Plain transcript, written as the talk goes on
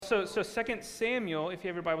So 2 Samuel, if you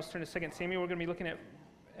have your Bibles, turn to 2 Samuel. We're going to be looking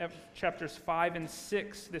at chapters 5 and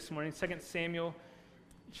 6 this morning. 2 Samuel,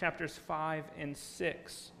 chapters 5 and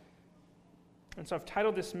 6. And so I've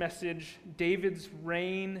titled this message, David's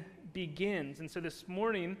Reign Begins. And so this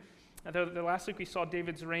morning, the last week we saw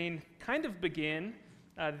David's reign kind of begin.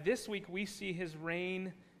 This week we see his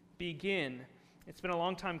reign begin. It's been a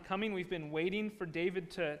long time coming. We've been waiting for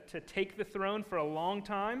David to take the throne for a long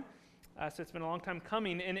time. So it's been a long time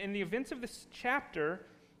coming. And in the events of this chapter,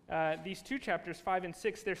 these two chapters, 5 and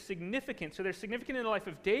 6, they're significant. So they're significant in the life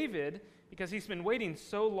of David because he's been waiting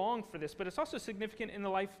so long for this, but it's also significant in the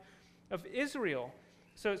life of Israel.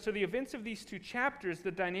 So the events of these two chapters,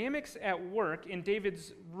 the dynamics at work in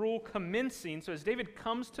David's rule commencing, so as David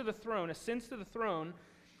comes to the throne, ascends to the throne,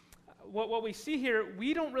 what we see here,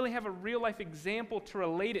 we don't really have a real-life example to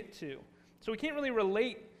relate it to. So we can't really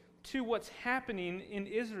relate to what's happening in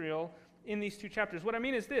Israel in these two chapters. What I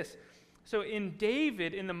mean is this. So in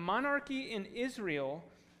David, in the monarchy in Israel,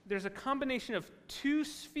 there's a combination of two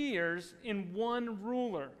spheres in one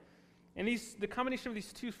ruler. And the combination of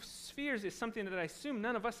these two spheres is something that I assume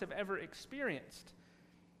none of us have ever experienced.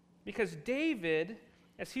 Because David,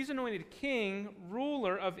 as he's anointed king,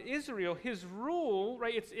 ruler of Israel, his rule,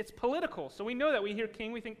 right, it's political. So we know that. We hear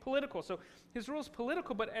king, we think political. So his rule is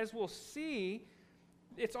political, but as we'll see,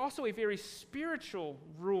 it's also a very spiritual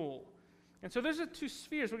rule. And so those are two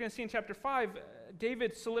spheres. We're going to see in chapter 5,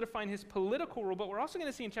 David solidifying his political rule, but we're also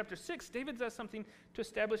going to see in chapter 6, David does something to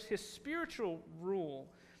establish his spiritual rule.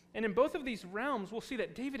 And in both of these realms, we'll see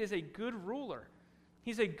that David is a good ruler.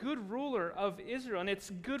 He's a good ruler of Israel, and it's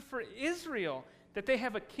good for Israel that they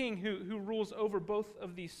have a king who rules over both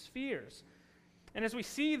of these spheres. And as we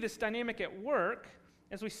see this dynamic at work,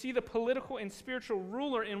 as we see the political and spiritual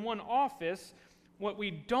ruler in one office, what we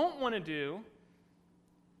don't want to do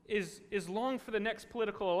is long for the next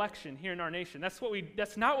political election here in our nation. That's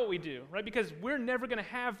not what we do, right? Because we're never going to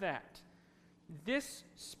have that. This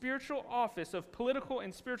spiritual office of political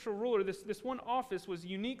and spiritual ruler, this one office was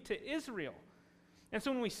unique to Israel. And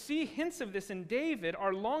so when we see hints of this in David,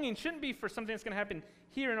 our longing shouldn't be for something that's going to happen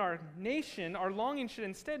here in our nation. Our longing should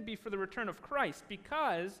instead be for the return of Christ,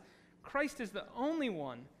 because Christ is the only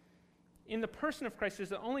one, in the person of Christ is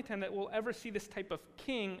the only time that we'll ever see this type of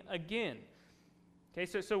king again. Okay,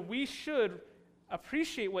 so we should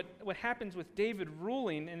appreciate what happens with David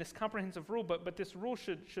ruling in this comprehensive rule, but this rule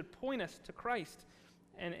should point us to Christ,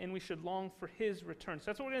 and we should long for his return. So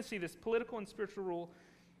that's what we're going to see, this political and spiritual rule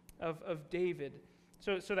of David.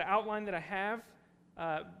 So the outline that I have,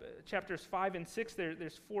 chapters 5 and 6,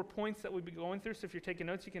 there's 4 points that we'll be going through. So if you're taking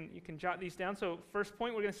notes, you can jot these down. So first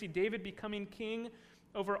point, we're going to see David becoming king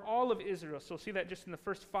over all of Israel. So we'll see that just in the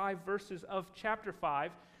first 5 verses of chapter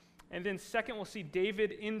 5. And then second, we'll see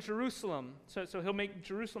David in Jerusalem. So he'll make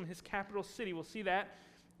Jerusalem his capital city. We'll see that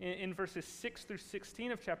in verses 6 through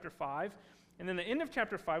 16 of chapter 5. And then the end of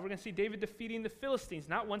chapter 5, we're going to see David defeating the Philistines,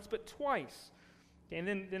 not once but twice. Okay, and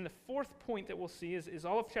then the fourth point that we'll see is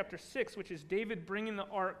all of chapter 6, which is David bringing the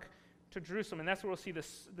ark to Jerusalem. And that's where we'll see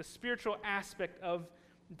the spiritual aspect of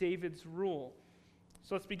David's rule.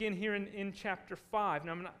 So let's begin here in chapter 5.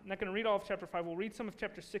 Now, I'm not going to read all of chapter 5. We'll read some of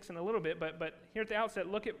chapter 6 in a little bit, but here at the outset,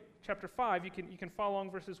 look at chapter 5. You can follow along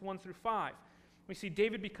verses 1 through 5. We see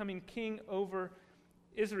David becoming king over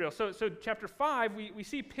Israel. So chapter 5, we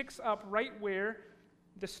see picks up right where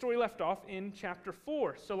the story left off in chapter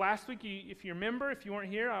 4. So last week, if you remember, if you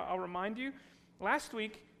weren't here, I'll remind you. Last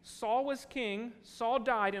week, Saul was king, Saul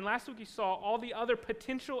died, and last week you saw all the other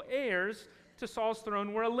potential heirs to Saul's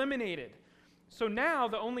throne were eliminated. So now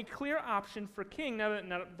the only clear option for king, now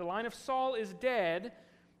that the line of Saul is dead,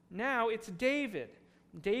 now it's David.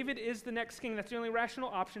 David is the next king. That's the only rational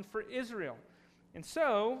option for Israel. And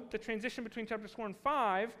so the transition between chapters 4 and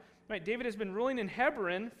 5, right, David has been ruling in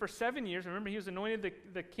Hebron for 7 years. Remember, he was anointed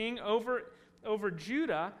the king over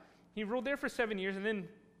Judah. He ruled there for 7 years, and then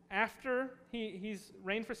after he's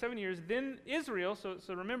reigned for 7 years, then Israel. So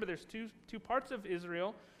remember, there's two parts of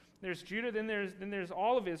Israel. There's Judah, then there's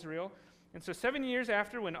all of Israel. And so 7 years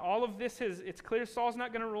after, when all of this it's clear Saul's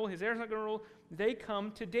not going to rule, his heirs not going to rule, they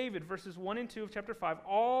come to David, verses 1 and 2 of chapter 5.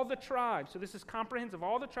 All the tribes, so this is comprehensive,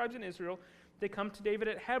 all the tribes in Israel, they come to David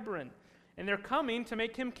at Hebron. And they're coming to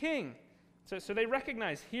make him king. So they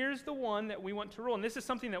recognize, here's the one that we want to rule. And this is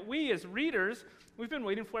something that we as readers, we've been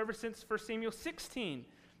waiting for ever since 1 Samuel 16.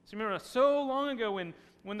 So remember, so long ago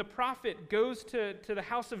when the prophet goes to the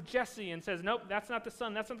house of Jesse and says, nope, that's not the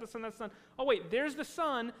son, that's not the son, that's the son. Oh wait, there's the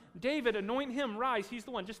son, David, anoint him, rise, he's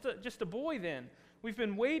the one, just a boy then. We've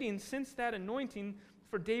been waiting since that anointing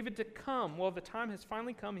for David to come. Well, the time has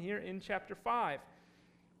finally come here in chapter 5.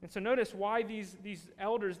 And so notice why these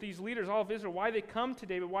elders, these leaders, all of Israel, why they come to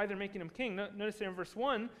David, why they're making him king. Notice there in verse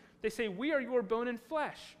 1, they say, we are your bone and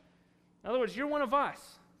flesh. In other words, you're one of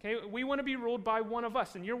us. Okay, we want to be ruled by one of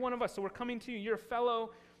us, and you're one of us, so we're coming to you. You're a fellow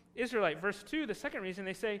Israelite. Verse 2, the second reason,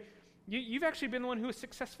 they say, you've actually been the one who is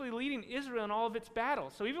successfully leading Israel in all of its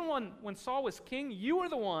battles. So even when Saul was king, you were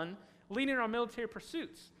the one leading our military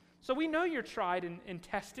pursuits. So we know you're tried and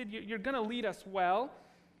tested. You're going to lead us well.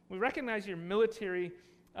 We recognize your military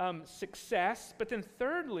success. But then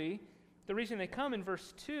thirdly, the reason they come in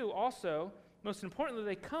verse 2 also, most importantly,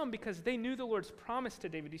 they come because they knew the Lord's promise to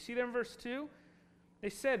David. Do you see that in verse 2? They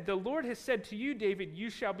said, the Lord has said to you, David, you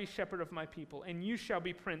shall be shepherd of my people, and you shall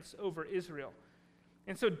be prince over Israel.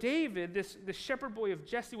 And so David, the shepherd boy of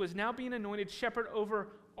Jesse, was now being anointed shepherd over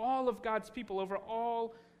all of God's people, over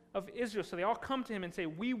all of Israel. So they all come to him and say,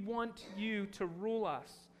 we want you to rule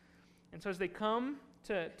us. And so as they come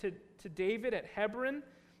to David at Hebron,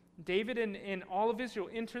 David and all of Israel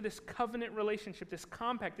enter this covenant relationship, this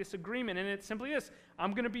compact, this agreement, and it's simply this: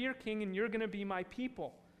 I'm going to be your king and you're going to be my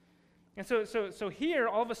people. And so here,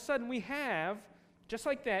 all of a sudden, we have, just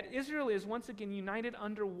like that, Israel is once again united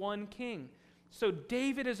under one king. So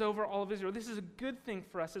David is over all of Israel. This is a good thing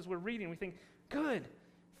for us as we're reading. We think, good,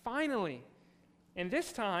 finally. And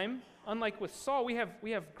this time, unlike with Saul, we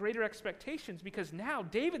have greater expectations because now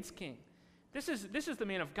David's king. This is the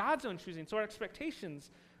man of God's own choosing. So our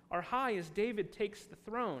expectations are high as David takes the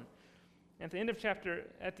throne. At the end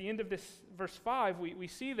of this verse 5, we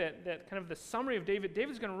see that kind of the summary of David.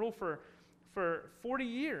 David's going to rule for 40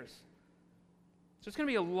 years. So it's going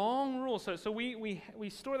to be a long rule. So we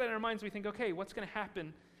store that in our minds. We think, okay, what's going to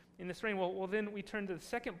happen in this reign? Well, then we turn to the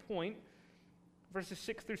second point, verses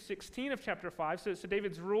 6 through 16 of chapter 5. So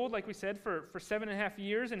David's ruled, like we said, for 7.5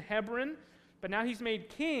 years in Hebron, but now he's made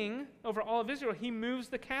king over all of Israel. He moves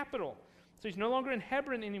the capital. So he's no longer in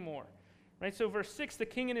Hebron anymore. Right? So verse 6, the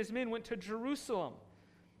king and his men went to Jerusalem.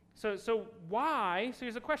 So why? So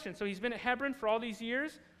here's a question. So he's been at Hebron for all these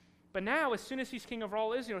years, but now as soon as he's king over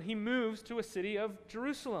all Israel, he moves to a city of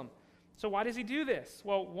Jerusalem. So why does he do this?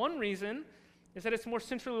 Well, one reason is that it's more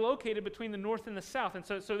centrally located between the north and the south, and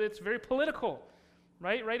so it's very political,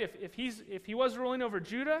 right? If he was ruling over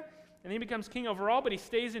Judah, and then he becomes king over all, but he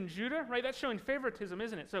stays in Judah, right? That's showing favoritism,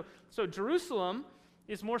 isn't it? So Jerusalem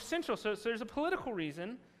is more central. So there's a political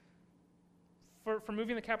reason for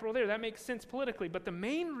moving the capital there. That makes sense politically. But the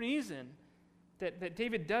main reason that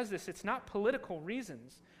David does this, it's not political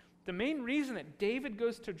reasons. The main reason that David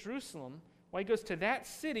goes to Jerusalem, why he goes to that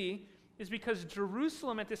city, is because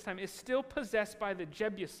Jerusalem at this time is still possessed by the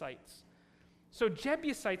Jebusites. So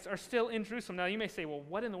Jebusites are still in Jerusalem. Now you may say, well,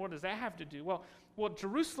 what in the world does that have to do? Well,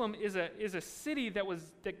 Jerusalem is a city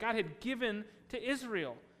that God had given to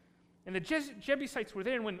Israel. And the Jebusites were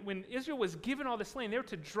there, and when Israel was given all this land, they were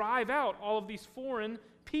to drive out all of these foreign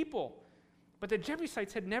people. But the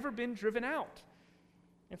Jebusites had never been driven out.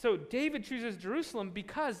 And so David chooses Jerusalem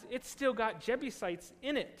because it's still got Jebusites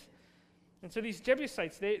in it. And so these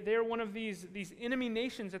Jebusites, they're one of these enemy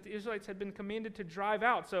nations that the Israelites had been commanded to drive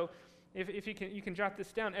out. So if you can jot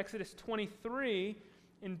this down, Exodus 23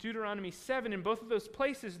 and Deuteronomy 7, in both of those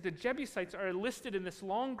places, the Jebusites are listed in this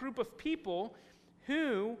long group of people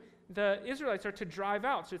who the Israelites are to drive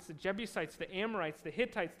out. So it's the Jebusites, the Amorites, the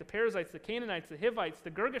Hittites, the Perizzites, the Canaanites, the Hivites, the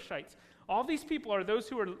Girgashites. All these people are those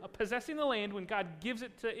who are possessing the land when God gives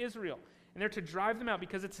it to Israel. And they're to drive them out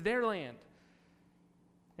because it's their land.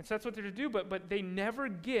 And so that's what they're to do, but they never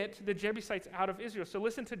get the Jebusites out of Israel. So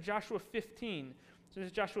listen to Joshua 15. So this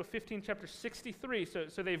is Joshua 15, chapter 63.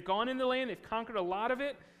 So they've gone in the land, they've conquered a lot of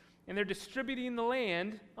it, and they're distributing the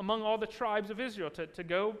land among all the tribes of Israel to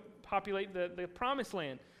go populate the promised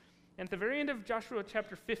land. And at the very end of Joshua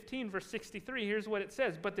chapter 15, verse 63, here's what it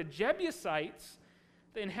says. But the Jebusites,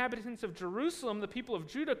 the inhabitants of Jerusalem, the people of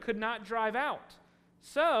Judah, could not drive out.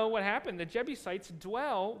 So what happened? The Jebusites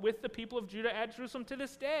dwell with the people of Judah at Jerusalem to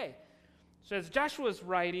this day. So as Joshua's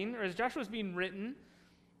writing, or as Joshua's being written,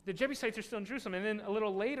 the Jebusites are still in Jerusalem. And then a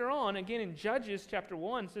little later on, again in Judges chapter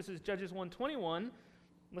 1, so this is Judges 1:21,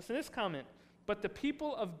 listen to this comment. But the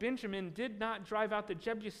people of Benjamin did not drive out the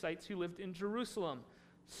Jebusites who lived in Jerusalem.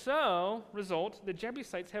 So, result, the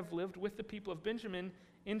Jebusites have lived with the people of Benjamin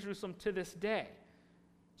in Jerusalem to this day.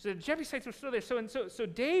 So the Jebusites were still there. So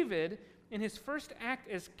David, in his first act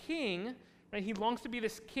as king, right, he longs to be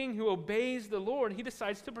this king who obeys the Lord. He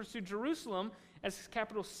decides to pursue Jerusalem as his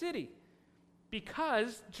capital city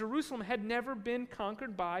because Jerusalem had never been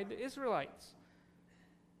conquered by the Israelites.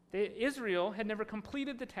 Israel had never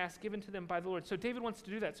completed the task given to them by the Lord. So David wants to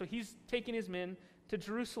do that. So he's taking his men to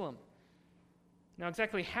Jerusalem. Now,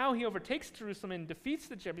 exactly how he overtakes Jerusalem and defeats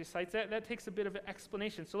the Jebusites, that takes a bit of an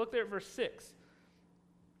explanation. So look there at verse 6.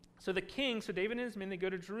 So the king, so David and his men, they go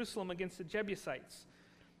to Jerusalem against the Jebusites.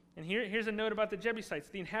 And here's a note about the Jebusites.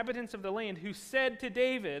 The inhabitants of the land who said to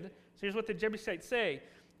David, so here's what the Jebusites say,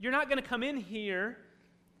 "You're not going to come in here,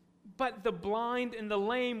 but the blind and the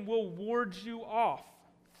lame will ward you off,"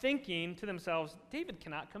 thinking to themselves, David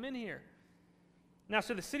cannot come in here. Now,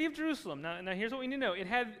 so the city of Jerusalem, now here's what we need to know. It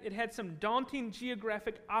had some daunting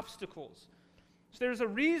geographic obstacles. So there's a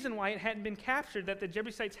reason why it hadn't been captured, that the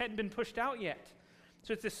Jebusites hadn't been pushed out yet.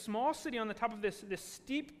 So it's this small city on the top of this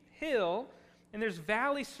steep hill, and there's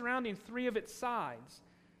valleys surrounding 3 of its sides.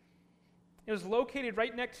 It was located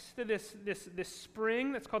right next to this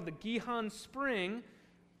spring that's called the Gihon Spring,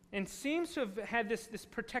 and seems to have had this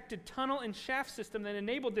protected tunnel and shaft system that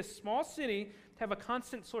enabled this small city to have a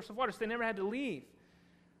constant source of water, so they never had to leave.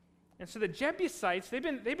 And so the Jebusites, they've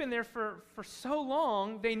been there for so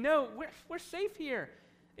long, they know we're safe here.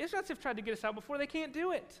 Israelites have tried to get us out before, they can't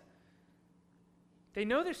do it. They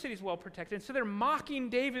know their city's well protected, and so they're mocking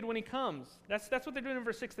David when he comes. That's what they're doing in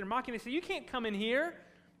verse 6. They're mocking. They say, "You can't come in here.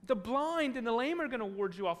 The blind and the lame are going to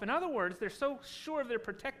ward you off." In other words, they're so sure of their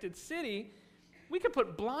protected city, we could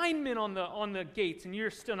put blind men on the gates, and you're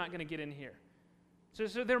still not going to get in here. So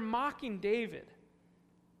they're mocking David.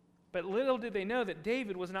 But little did they know that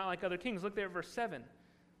David was not like other kings. Look there at verse 7.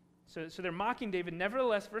 So they're mocking David.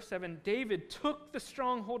 Nevertheless, verse 7, David took the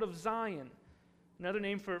stronghold of Zion, another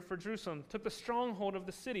name for Jerusalem, took the stronghold of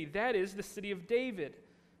the city. That is the city of David.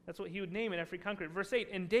 That's what he would name it after he conquered it. Verse 8,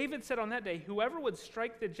 and David said on that day, "Whoever would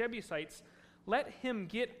strike the Jebusites, let him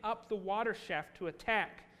get up the water shaft to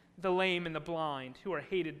attack the lame and the blind, who are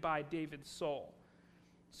hated by David's soul."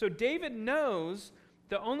 So David knows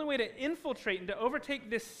the only way to infiltrate and to overtake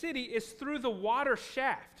this city is through the water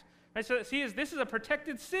shaft. Right? So this is a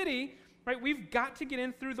protected city, right? We've got to get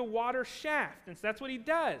in through the water shaft. And so that's what he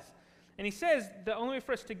does. And he says the only way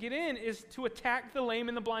for us to get in is to attack the lame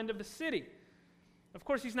and the blind of the city. Of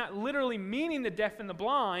course, he's not literally meaning the deaf and the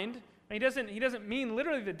blind. He doesn't mean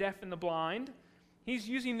literally the deaf and the blind. He's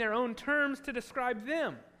using their own terms to describe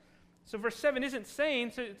them. So verse 7 isn't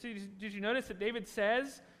saying, so did you notice that David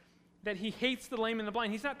says that he hates the lame and the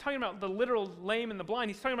blind? He's not talking about the literal lame and the blind.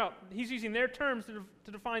 He's using their terms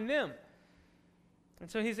to define them. And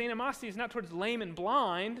so his animosity is not towards lame and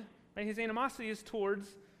blind. Right? His animosity is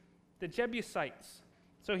towards the Jebusites.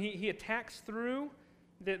 So he attacks through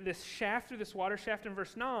this shaft, through this water shaft in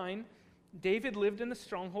verse 9. David lived in the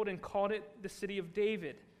stronghold and called it the city of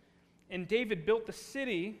David. And David built the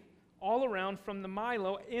city all around from the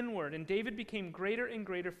Milo inward. And David became greater and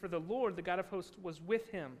greater, for the Lord, the God of hosts, was with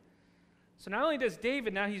him. So not only does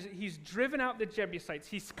David, now he's driven out the Jebusites.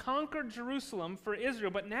 He's conquered Jerusalem for Israel.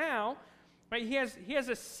 But now, right, he has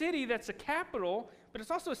a city that's a capital, but it's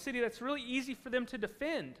also a city that's really easy for them to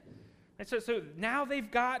defend. And so now they've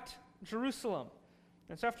got Jerusalem.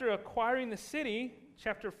 And so after acquiring the city,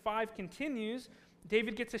 chapter 5 continues,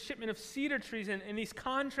 David gets a shipment of cedar trees and these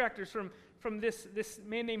contractors from this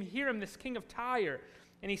man named Hiram, this king of Tyre.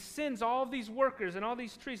 And he sends all of these workers and all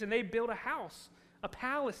these trees, and they build a house, a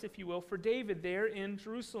palace, if you will, for David there in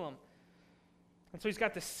Jerusalem. And so he's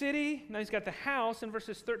got the city, now he's got the house. In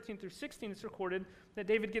verses 13 through 16, it's recorded that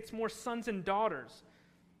David gets more sons and daughters.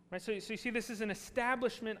 Right? So you see, this is an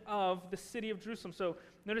establishment of the city of Jerusalem. So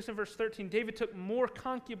notice in verse 13, David took more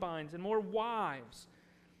concubines and more wives.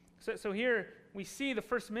 So here we see the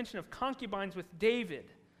first mention of concubines with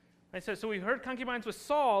David. Right? So we heard concubines with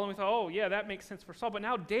Saul, and we thought, oh, yeah, that makes sense for Saul. But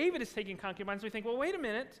now David is taking concubines. We think, well, wait a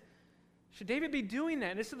minute. Should David be doing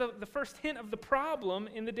that? And this is the first hint of the problem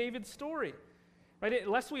in the David story. Right?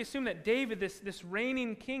 Lest we assume that David, this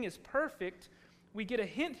reigning king, is perfect, we get a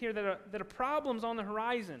hint here that a problem's on the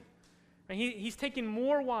horizon. Right? He's taking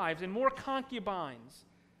more wives and more concubines.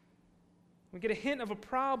 We get a hint of a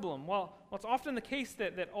problem. Well, it's often the case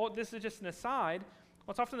that this is just an aside.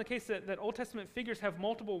 Well, it's often the case that Old Testament figures have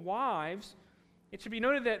multiple wives. It should be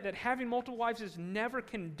noted that having multiple wives is never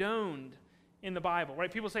condoned in the Bible,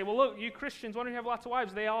 right? People say, well, look, you Christians, why don't you have lots of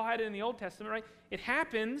wives? They all had it in the Old Testament, right? It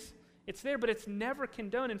happens, it's there, but it's never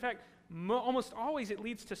condoned. In fact, almost always it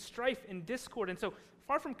leads to strife and discord. And so,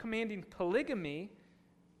 far from commanding polygamy,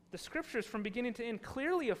 the Scriptures from beginning to end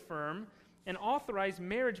clearly affirm and authorize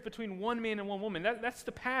marriage between one man and one woman. That's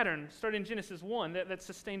the pattern, starting in Genesis 1, that's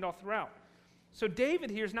sustained all throughout. So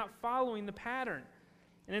David here is not following the pattern.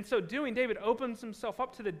 And in so doing, David opens himself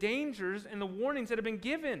up to the dangers and the warnings that have been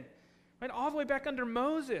given. Right, all the way back under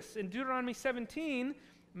Moses. In Deuteronomy 17,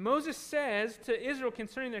 Moses says to Israel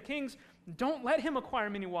concerning their kings, don't let him acquire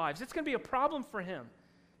many wives. It's going to be a problem for him.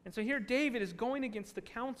 And so here David is going against the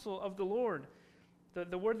counsel of the Lord.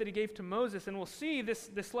 the word that he gave to Moses. And we'll see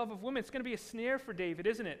this love of women. It's going to be a snare for David,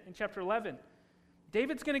 isn't it, in chapter 11.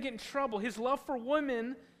 David's going to get in trouble. His love for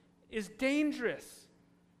women is dangerous.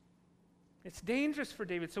 It's dangerous for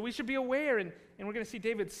David. So we should be aware. And we're going to see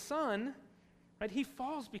David's son, right? He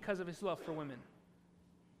falls because of his love for women.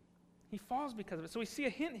 He falls because of it. So we see a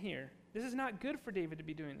hint here. This is not good for David to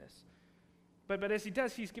be doing this. But as he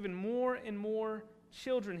does, he's given more and more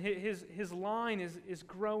children. His line is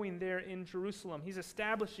growing there in Jerusalem. He's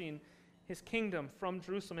establishing his kingdom from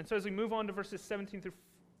Jerusalem. And so as we move on to verses 17 through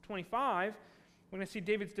 25, we're going to see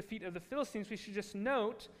David's defeat of the Philistines. We should just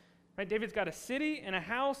note, right, David's got a city and a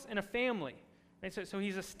house and a family. Right? So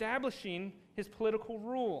he's establishing his political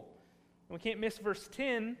rule. And we can't miss verse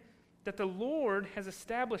 10, that the Lord has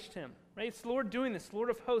established him. Right? It's the Lord doing this. The Lord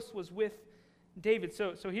of hosts was with David.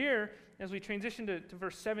 So here, as we transition to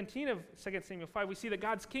verse 17 of 2 Samuel 5, we see that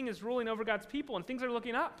God's king is ruling over God's people, and things are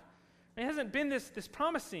looking up. It hasn't been this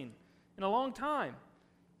promising in a long time.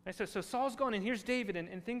 Right? So Saul's gone, and here's David,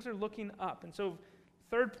 and things are looking up. And so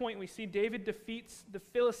third point, we see David defeats the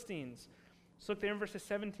Philistines. Let's look there in verses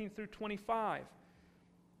 17 through 25.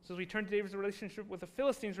 So as we turn to David's relationship with the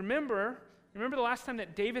Philistines, remember the last time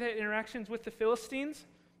that David had interactions with the Philistines?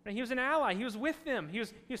 Right? He was an ally. He was with them. He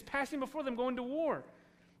was passing before them, going to war.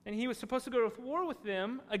 And he was supposed to go to war with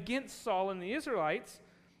them against Saul and the Israelites,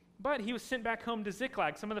 but he was sent back home to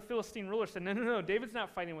Ziklag. Some of the Philistine rulers said, no, David's not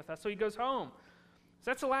fighting with us, so he goes home. So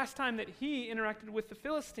that's the last time that he interacted with the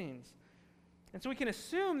Philistines. And so we can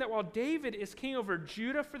assume that while David is king over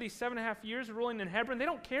Judah for these 7.5 years ruling in Hebron, they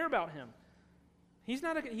don't care about him. He's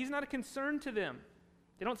not a concern to them.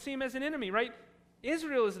 They don't see him as an enemy, right?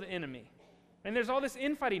 Israel is the enemy. And there's all this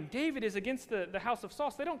infighting. David is against the house of Saul,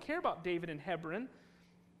 so they don't care about David in Hebron.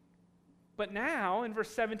 But now, in verse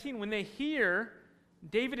 17, when they hear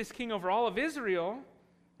David is king over all of Israel,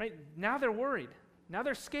 right, now they're worried. Now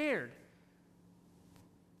they're scared.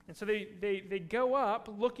 And so they go up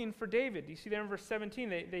looking for David. You see there in verse 17,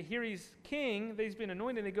 they hear he's king, that he's been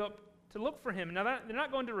anointed, and they go up to look for him. Now they're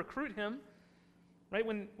not going to recruit him. Right?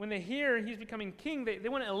 When they hear he's becoming king, they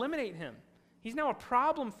want to eliminate him. He's now a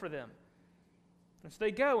problem for them. And so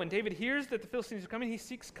they go, and David hears that the Philistines are coming. He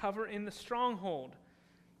seeks cover in the stronghold.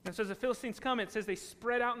 And so as the Philistines come, it says they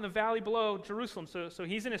spread out in the valley below Jerusalem. So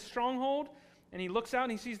he's in his stronghold, and he looks out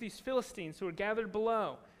and he sees these Philistines who are gathered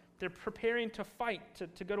below. They're preparing to fight,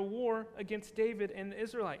 to go to war against David and the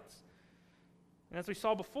Israelites. And as we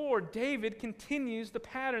saw before, David continues the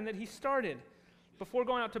pattern that he started. Before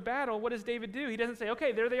going out to battle, what does David do? He doesn't say,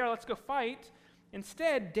 okay, there they are, let's go fight.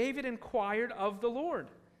 Instead, David inquired of the Lord.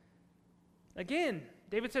 Again,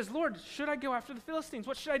 David says, Lord, should I go after the Philistines?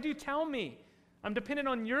 What should I do? Tell me. I'm dependent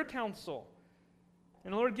on your counsel.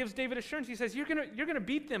 And the Lord gives David assurance. He says, you're going to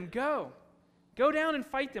beat them. Go. Go down and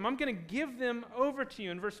fight them. I'm going to give them over to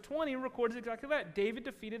you. And verse 20 records exactly that. David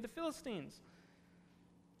defeated the Philistines.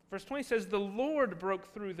 Verse 20 says, the Lord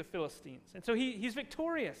broke through the Philistines. And so he's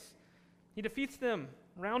victorious. He defeats them.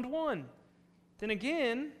 Round 1. Then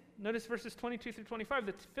again, notice verses 22 through 25.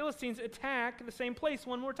 The Philistines attack the same place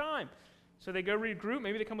one more time. So they go regroup.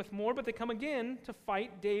 Maybe they come with more, but they come again to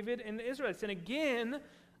fight David and the Israelites. And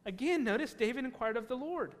again, notice David inquired of the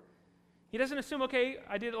Lord. He doesn't assume, okay,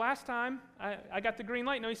 I did it last time. I got the green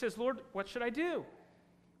light. No, he says, Lord, what should I do?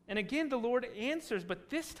 And again, the Lord answers, but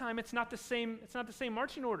this time it's not the same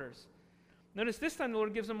marching orders. Notice this time the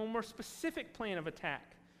Lord gives him a more specific plan of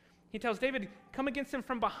attack. He tells David, come against them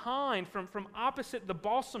from behind, from opposite the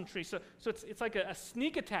balsam tree. So it's like a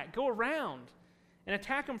sneak attack. Go around and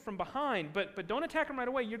attack them from behind. But don't attack them right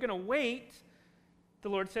away. You're going to wait, the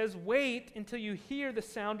Lord says, wait until you hear the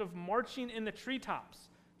sound of marching in the treetops.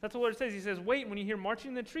 That's what the Lord says. He says, wait, when you hear marching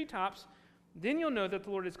in the treetops, then you'll know that the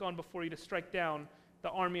Lord has gone before you to strike down the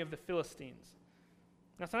army of the Philistines.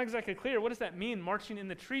 Now, it's not exactly clear. What does that mean, marching in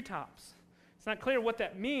the treetops? It's not clear what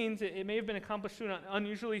that means. It may have been accomplished through an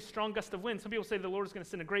unusually strong gust of wind. Some people say the Lord is going to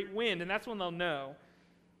send a great wind, and that's when they'll know.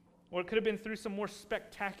 Or it could have been through some more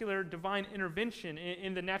spectacular divine intervention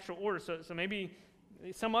in the natural order. So maybe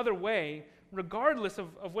some other way, regardless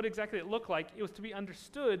of what exactly it looked like, it was to be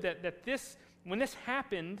understood that this, when this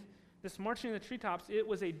happened, this marching in the treetops, it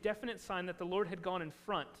was a definite sign that the Lord had gone in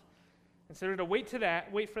front. And so they're to wait for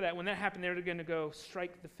that. When that happened, they're going to go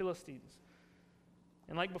strike the Philistines.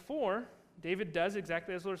 And like before, David does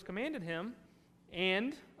exactly as the Lord commanded him.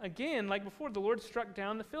 And again, like before, the Lord struck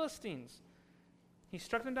down the Philistines. He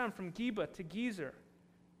struck them down from Geba to Gezer.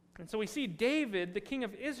 And so we see David, the king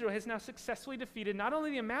of Israel, has now successfully defeated not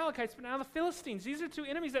only the Amalekites, but now the Philistines. These are two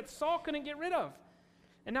enemies that Saul couldn't get rid of.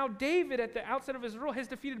 And now David, at the outset of his rule, has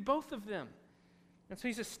defeated both of them. And so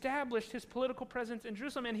he's established his political presence in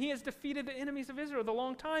Jerusalem, and he has defeated the enemies of Israel, the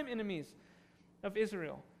longtime enemies of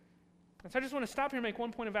Israel. And so I just want to stop here and make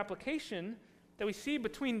one point of application that we see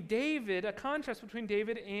between David, a contrast between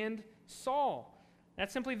David and Saul.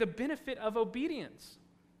 That's simply the benefit of obedience.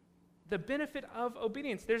 The benefit of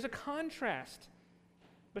obedience. There's a contrast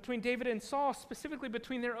between David and Saul, specifically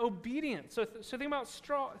between their obedience. So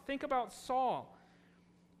think about Saul.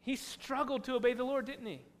 He struggled to obey the Lord, didn't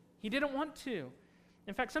he? He didn't want to.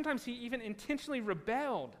 In fact, sometimes he even intentionally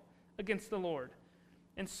rebelled against the Lord.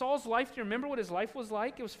 And Saul's life, do you remember what his life was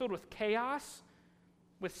like? It was filled with chaos,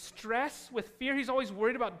 with stress, with fear. He's always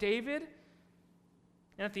worried about David.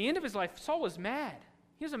 And at the end of his life, Saul was mad.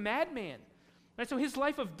 He was a madman. Right? So his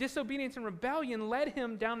life of disobedience and rebellion led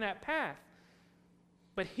him down that path.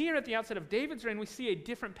 But here at the outset of David's reign, we see a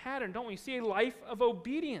different pattern, don't we? We see a life of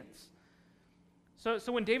obedience. So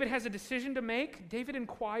when David has a decision to make, David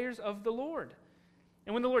inquires of the Lord.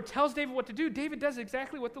 And when the Lord tells David what to do, David does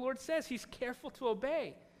exactly what the Lord says. He's careful to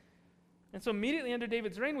obey. And so immediately under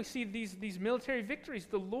David's reign, we see these military victories.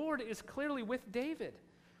 The Lord is clearly with David.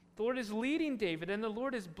 The Lord is leading David, and the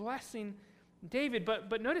Lord is blessing David.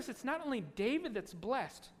 But notice it's not only David that's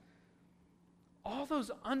blessed. All those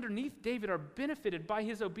underneath David are benefited by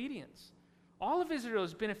his obedience. All of Israel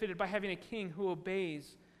is benefited by having a king who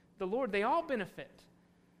obeys the Lord. They all benefit.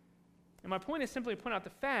 And my point is simply to point out the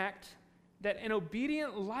fact that an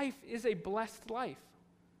obedient life is a blessed life.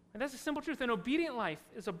 And that's a simple truth. An obedient life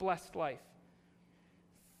is a blessed life.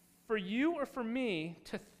 For you or for me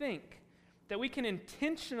to think that we can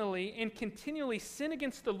intentionally and continually sin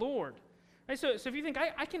against the Lord. Right? So if you think,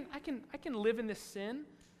 I can live in this sin,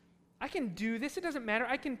 I can do this, it doesn't matter,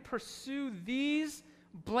 I can pursue these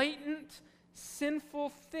blatant, sinful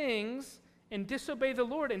things and disobey the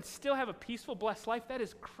Lord and still have a peaceful, blessed life, that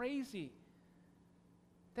is crazy.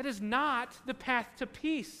 That is not the path to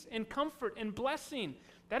peace and comfort and blessing.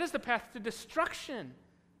 That is the path to destruction.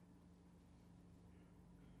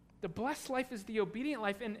 The blessed life is the obedient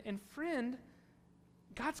life. And friend,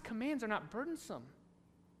 God's commands are not burdensome,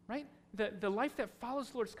 right? The life that follows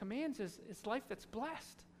the Lord's commands is life that's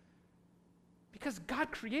blessed. Because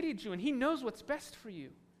God created you and he knows what's best for you.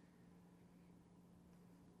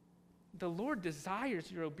 The Lord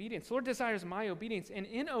desires your obedience. The Lord desires my obedience. And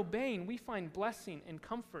in obeying, we find blessing and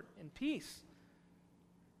comfort and peace.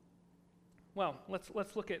 Well,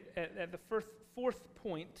 let's look at the fourth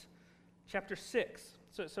point, chapter 6.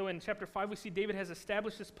 So in chapter 5, we see David has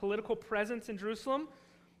established his political presence in Jerusalem.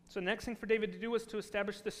 So the next thing for David to do was to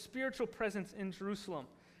establish the spiritual presence in Jerusalem.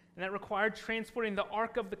 And that required transporting the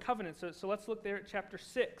Ark of the Covenant. So let's look there at chapter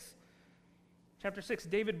 6. Chapter 6,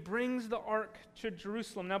 David brings the Ark to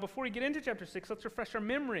Jerusalem. Now, before we get into chapter 6, let's refresh our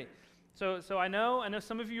memory. So I know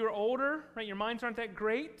some of you are older, right? Your minds aren't that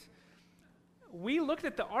great. We looked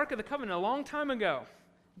at the Ark of the Covenant a long time ago,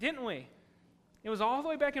 didn't we? It was all the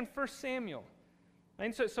way back in 1 Samuel.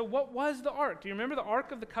 And so what was the Ark? Do you remember the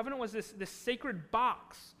Ark of the Covenant was this sacred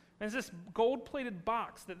box? And it's this gold-plated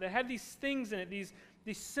box that had these things in it, these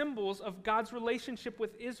symbols of God's relationship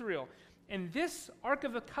with Israel. And this Ark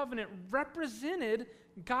of the Covenant represented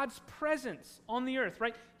God's presence on the earth,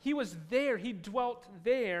 right? He was there. He dwelt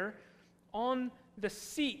there on the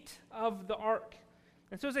seat of the Ark.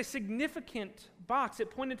 And so it was a significant box. It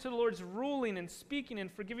pointed to the Lord's ruling and speaking and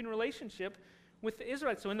forgiving relationship with the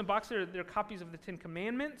Israelites. So in the box there are copies of the Ten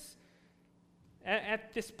Commandments.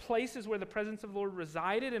 At this place is where the presence of the Lord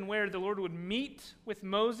resided and where the Lord would meet with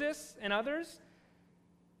Moses and others.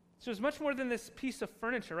 So it's much more than this piece of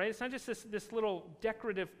furniture, right? It's not just this little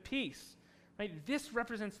decorative piece, right? This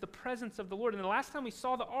represents the presence of the Lord. And the last time we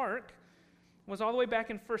saw the ark was all the way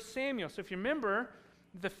back in 1 Samuel. So if you remember,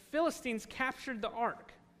 the Philistines captured the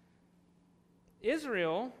ark.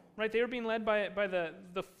 Israel, right, they were being led by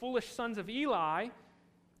the foolish sons of Eli,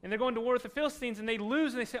 and they're going to war with the Philistines, and they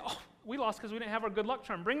lose, and they say, oh, we lost because we didn't have our good luck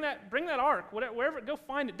charm. Bring that ark, wherever, go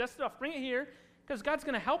find it, dust it off, bring it here, because God's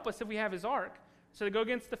going to help us if we have his ark. So they go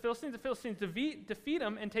against the Philistines defeat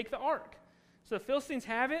them and take the ark. So the Philistines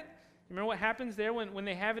have it. Remember what happens there when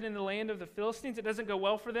they have it in the land of the Philistines? It doesn't go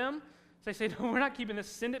well for them. So they say, no, we're not keeping this.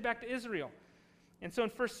 Send it back to Israel. And so in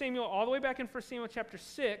 1 Samuel, all the way back in 1 Samuel chapter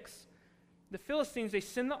 6, the Philistines, they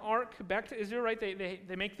send the ark back to Israel, right?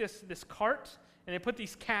 They make this cart, and they put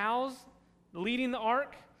these cows leading the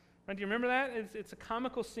ark. Right? Do you remember that? It's a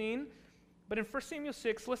comical scene. But in 1 Samuel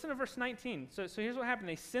 6, listen to verse 19. So here's what happened.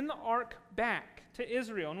 They send the ark back to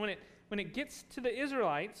Israel. And when it gets to the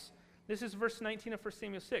Israelites, this is verse 19 of 1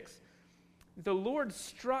 Samuel 6. The Lord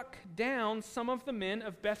struck down some of the men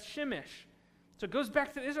of Beth Shemesh. So it goes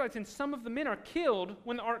back to the Israelites, and some of the men are killed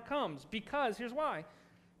when the ark comes. Because, here's why.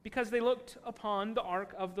 because they looked upon the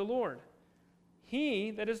ark of the Lord.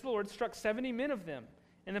 He, that is the Lord, struck 70 men of them,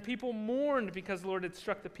 and the people mourned because the Lord had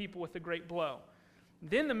struck the people with a great blow.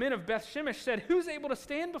 Then the men of Beth Shemesh said, who's able to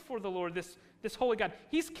stand before the Lord, this holy God?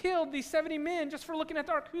 He's killed these 70 men just for looking at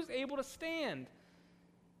the ark. Who's able to stand?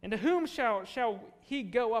 And to whom shall he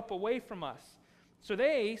go up away from us? So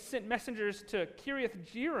they sent messengers to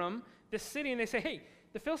Kiriath-Jearim, this city, and they say, hey,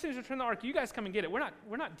 the Philistines returned the ark. You guys come and get it. We're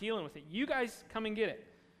not dealing with it. You guys come and get it.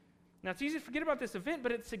 Now, it's easy to forget about this event,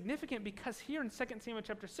 but it's significant because here in 2 Samuel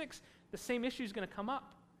chapter 6, the same issue is going to come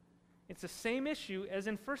up. It's the same issue as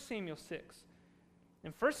in 1 Samuel 6.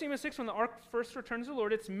 In 1 Samuel 6, when the ark first returns to the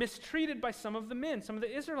Lord, it's mistreated by some of the men, some of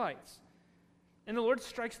the Israelites. And the Lord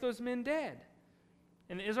strikes those men dead.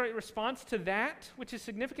 And the Israelite response to that, which is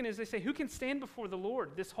significant, is they say, who can stand before the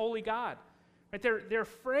Lord, this holy God? Right? They're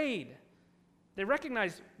afraid. They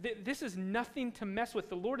recognize this is nothing to mess with.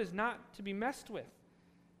 The Lord is not to be messed with.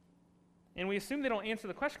 And we assume they don't answer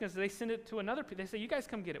the question because they send it to another people. They say, you guys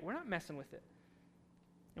come get it. We're not messing with it.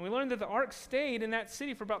 And we learned that the ark stayed in that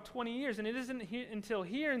city for about 20 years. And it isn't until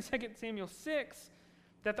here in 2 Samuel 6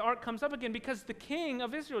 that the ark comes up again because the king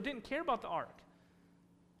of Israel didn't care about the ark.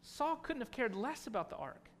 Saul couldn't have cared less about the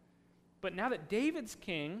ark. But now that David's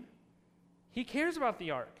king, he cares about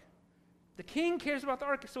the ark. The king cares about the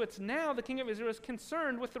ark, so it's now the king of Israel is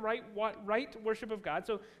concerned with the right worship of God.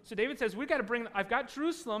 So David says, we've got to bring, I've got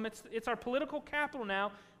Jerusalem, it's our political capital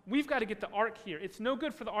now. We've got to get the ark here. It's no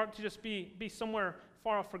good for the ark to just be somewhere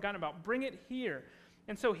far off, forgotten about. Bring it here.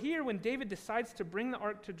 And so here, when David decides to bring the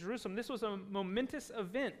ark to Jerusalem, this was a momentous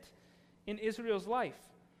event in Israel's life.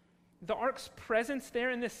 The ark's presence there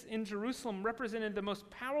in Jerusalem represented the most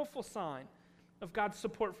powerful sign of God's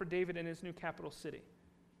support for David in his new capital city.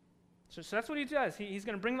 So that's what he does. He's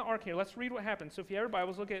going to bring the ark here. Let's read what happens. So if you have your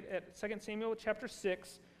Bibles, look at 2 Samuel chapter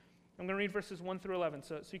 6. I'm going to read verses 1 through 11,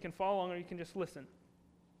 so you can follow along or you can just listen.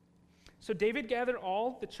 So David gathered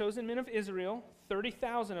all the chosen men of Israel,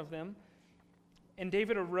 30,000 of them, and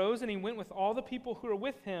David arose and he went with all the people who were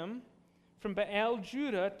with him from Baal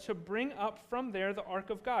Judah to bring up from there the ark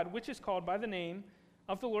of God, which is called by the name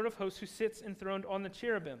of the Lord of hosts, who sits enthroned on the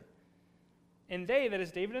cherubim. And they, that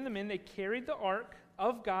is David and the men, they carried the ark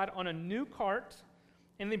of God on a new cart,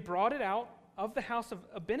 and they brought it out of the house of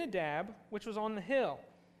Abinadab, which was on the hill.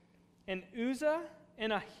 And Uzzah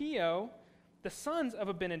and Ahio, the sons of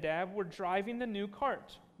Abinadab, were driving the new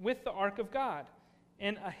cart with the ark of God.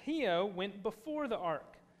 And Ahio went before the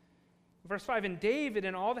ark. Verse 5, and David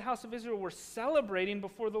and all the house of Israel were celebrating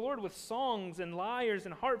before the Lord with songs and lyres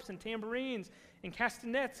and harps and tambourines and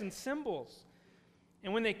castanets and cymbals.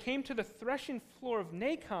 And when they came to the threshing floor of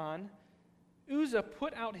Nacon, Uzzah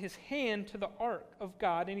put out his hand to the ark of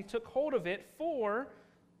God, and he took hold of it, for,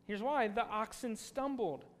 here's why, the oxen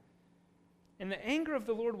stumbled. And the anger of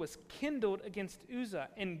the Lord was kindled against Uzzah,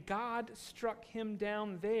 and God struck him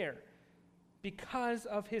down there because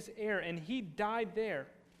of his error, and he died there,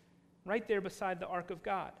 right there beside the ark of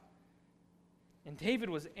God. And David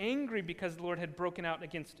was angry because the Lord had broken out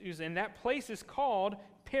against Uzzah, and that place is called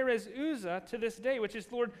Perez Uzzah to this day, which is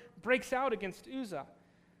the Lord breaks out against Uzzah.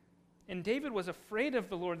 And David was afraid of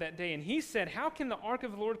the Lord that day, and he said, how can the ark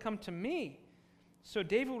of the Lord come to me? So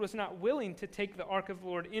David was not willing to take the ark of the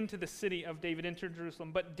Lord into the city of David, into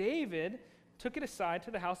Jerusalem. But David took it aside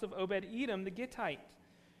to the house of Obed-Edom the Gittite.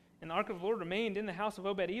 And the ark of the Lord remained in the house of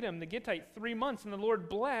Obed-Edom the Gittite 3 months, and the Lord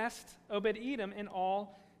blessed Obed-Edom and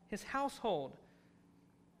all his household.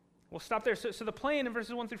 We'll stop there. So the plan in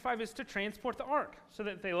verses 1 through 5 is to transport the ark. So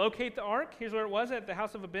that they locate the ark. Here's where it was, at the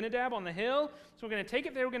house of Abinadab on the hill. So we're going to take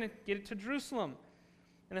it there. We're going to get it to Jerusalem.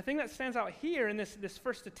 And the thing that stands out here in this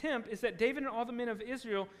first attempt is that David and all the men of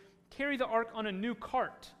Israel carry the ark on a new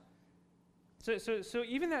cart. So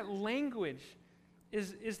even that language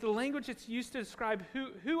is the language that's used to describe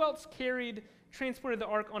who else transported the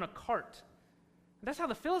ark on a cart. That's how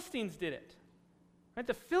the Philistines did it. Right?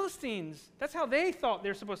 The Philistines, that's how they thought they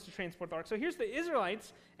were supposed to transport the ark. So here's the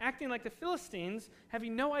Israelites acting like the Philistines,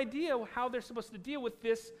 having no idea how they're supposed to deal with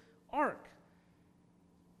this ark.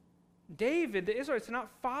 David, the Israelites, are not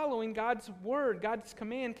following God's word, God's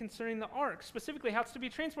command concerning the ark, specifically how it's to be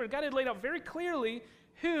transported. God had laid out very clearly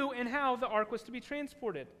who and how the ark was to be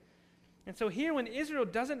transported. And so here, when Israel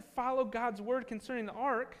doesn't follow God's word concerning the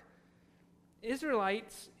ark,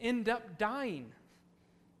 Israelites end up dying.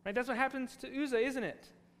 Right? That's what happens to Uzzah, isn't it?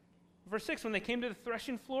 Verse 6, when they came to the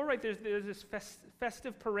threshing floor, right, there's this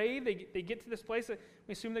festive parade. They get to this place.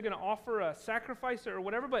 We assume they're going to offer a sacrifice or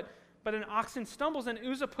whatever, but an oxen stumbles, and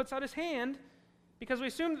Uzzah puts out his hand because we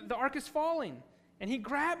assume the ark is falling, and he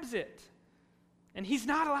grabs it. And he's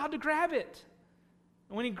not allowed to grab it.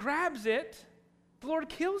 And when he grabs it, the Lord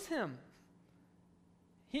kills him.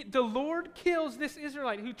 The Lord kills this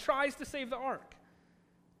Israelite who tries to save the ark.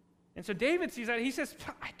 And so David sees that. He says,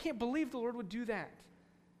 I can't believe the Lord would do that.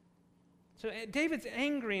 So David's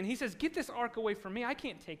angry, and he says, get this ark away from me. I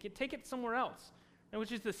can't take it. Take it somewhere else. And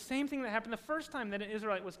which is the same thing that happened the first time that an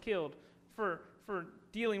Israelite was killed for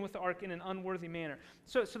dealing with the ark in an unworthy manner.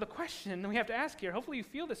 So the question we have to ask here, hopefully you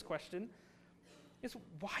feel this question, is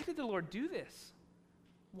why did the Lord do this?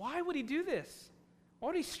 Why would he do this? Why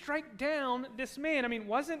would he strike down this man? I mean,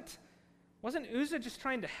 wasn't Uzzah just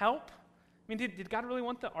trying to help? I mean, did God really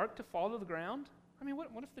want the ark to fall to the ground? I mean,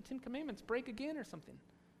 what if the Ten Commandments break again or something?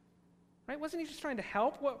 Right? Wasn't he just trying to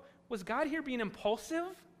help? What was God here being impulsive?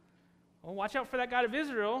 Well, watch out for that God of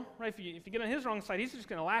Israel. Right? If you get on his wrong side, he's just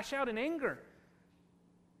going to lash out in anger.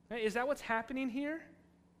 Right? Is that what's happening here?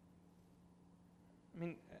 I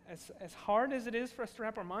mean, as hard as it is for us to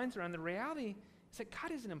wrap our minds around, the reality is that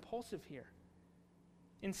God isn't impulsive here.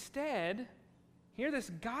 Instead, here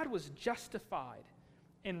this God was justified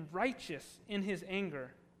and righteous in his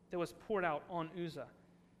anger that was poured out on Uzzah.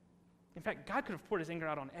 In fact, God could have poured his anger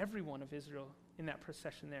out on everyone of Israel in that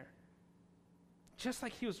procession there. Just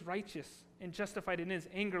like he was righteous and justified in his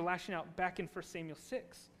anger, lashing out back in 1 Samuel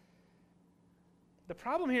 6. The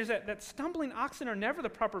problem here is that stumbling oxen are never the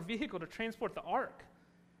proper vehicle to transport the ark.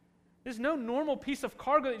 There's no normal piece of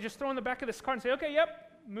cargo that you just throw in the back of this cart and say, okay,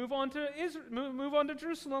 yep, move on to Israel, move on to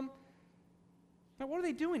Jerusalem. Now, what are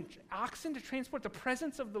they doing? Oxen to transport the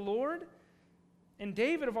presence of the Lord? And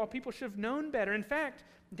David, of all people, should have known better. In fact,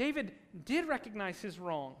 David did recognize his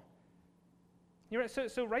wrong.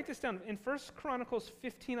 So write this down. In 1 Chronicles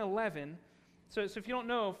 15:11, so if you don't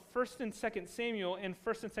know, 1 and 2 Samuel and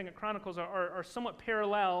 1 and 2 Chronicles are somewhat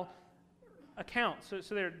parallel accounts.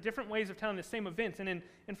 So they're different ways of telling the same events. And in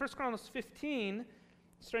 1 Chronicles 15,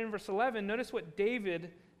 starting in verse 11, notice what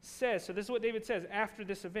David says. So this is what David says after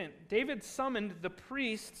this event. David summoned the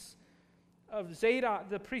priests of Zadok,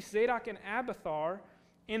 the priests Zadok and Abiathar,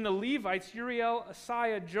 and the Levites, Uriel,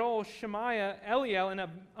 Asaiah, Joel, Shemaiah, Eliel, and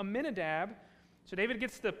Aminadab. So David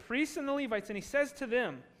gets the priests and the Levites, and he says to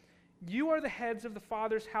them, you are the heads of the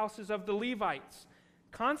fathers' houses of the Levites.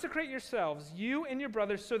 Consecrate yourselves, you and your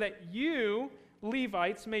brothers, so that you,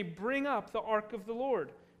 Levites, may bring up the ark of the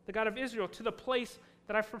Lord, the God of Israel, to the place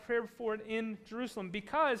that I've prepared for it in Jerusalem.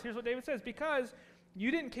 Because, here's what David says, because you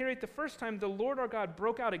didn't carry it the first time, the Lord our God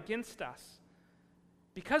broke out against us.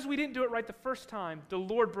 Because we didn't do it right the first time, the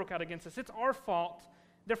Lord broke out against us. It's our fault.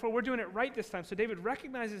 Therefore, we're doing it right this time. So David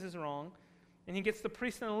recognizes his wrong, and he gets the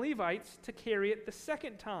priests and the Levites to carry it the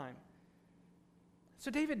second time. So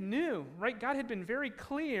David knew, right? God had been very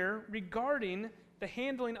clear regarding the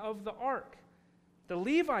handling of the ark. The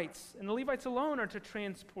Levites, and the Levites alone, are to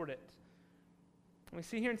transport it. And we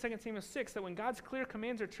see here in 2 Samuel 6 that when God's clear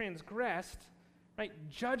commands are transgressed, right,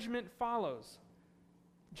 judgment follows.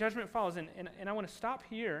 Judgment follows. And I want to stop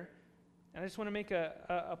here, and I just want to make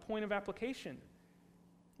a point of application.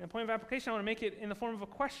 And a point of application, I want to make it in the form of a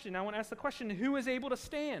question. I want to ask the question, who is able to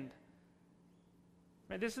stand?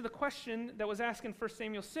 Right, this is the question that was asked in 1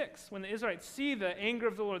 Samuel 6. When the Israelites see the anger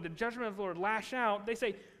of the Lord, the judgment of the Lord lash out, they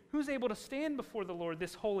say, who's able to stand before the Lord,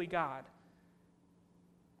 this holy God?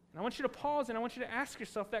 And I want you to pause and I want you to ask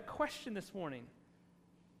yourself that question this morning.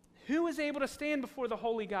 Who is able to stand before the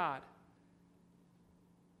holy God?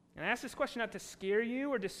 And I ask this question not to scare you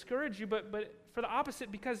or discourage you, but for the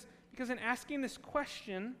opposite, because in asking this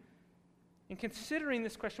question and considering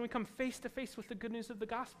this question, we come face to face with the good news of the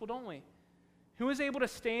gospel, don't we? Who is able to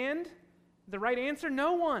stand? The right answer,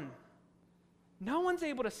 no one. No one's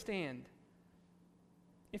able to stand.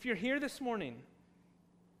 If you're here this morning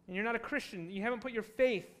and you're not a Christian, you haven't put your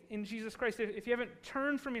faith in Jesus Christ, if you haven't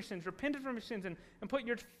turned from your sins, repented from your sins, and put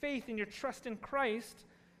your faith and your trust in Christ,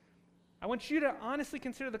 I want you to honestly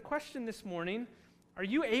consider the question this morning, are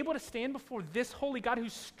you able to stand before this holy God who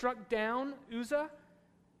struck down Uzzah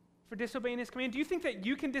for disobeying his command? Do you think that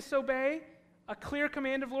you can disobey a clear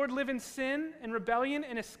command of the Lord, live in sin and rebellion,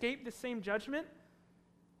 and escape the same judgment?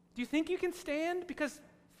 Do you think you can stand? Because,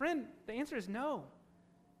 friend, the answer is no.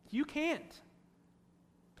 You can't.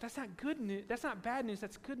 But that's not good news. That's not bad news.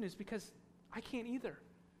 That's good news, because I can't either.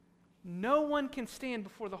 No one can stand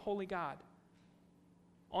before the holy God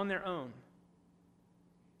on their own.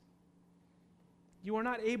 You are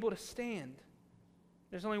not able to stand.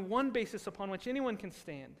 There's only one basis upon which anyone can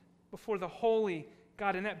stand before the holy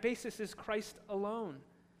God, and that basis is Christ alone.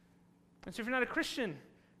 And so if you're not a Christian,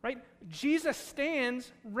 right, Jesus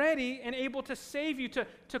stands ready and able to save you,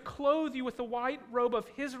 to clothe you with the white robe of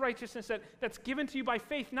his righteousness that's given to you by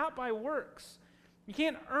faith, not by works. You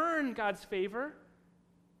can't earn God's favor.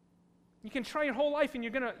 You can try your whole life and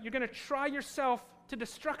you're gonna try yourself to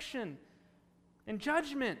destruction and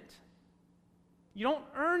judgment. You don't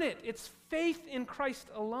earn it. It's faith in Christ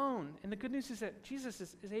alone. And the good news is that Jesus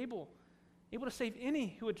is able to save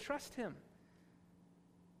any who would trust him.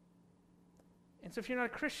 And so if you're not a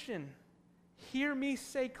Christian, hear me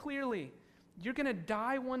say clearly, you're going to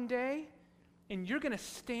die one day and you're going to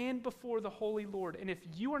stand before the Holy Lord. And if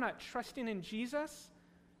you are not trusting in Jesus,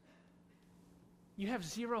 you have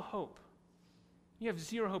zero hope. You have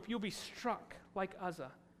zero hope. You'll be struck like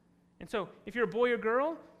Uzzah. And so if you're a boy or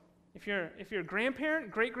girl, if you're a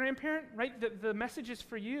grandparent, great-grandparent, right, the message is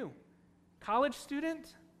for you. College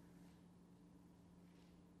student,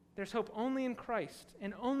 there's hope only in Christ,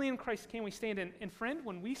 and only in Christ can we stand. And friend,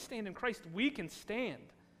 when we stand in Christ, we can stand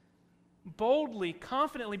boldly,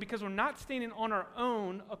 confidently, because we're not standing on our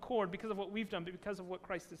own accord because of what we've done, but because of what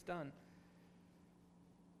Christ has done.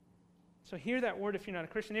 So hear that word if you're not a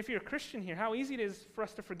Christian. If you're a Christian here, how easy it is for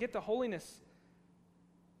us to forget the holiness,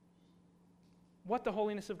 what the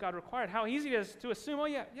holiness of God required. How easy it is to assume, oh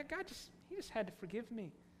yeah, God he just had to forgive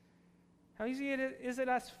me. How easy is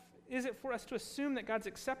it for us to assume that God's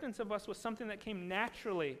acceptance of us was something that came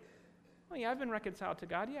naturally? Oh yeah, I've been reconciled to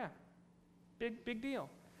God, yeah. Big deal.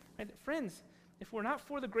 Right? Friends, if we're not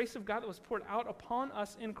for the grace of God that was poured out upon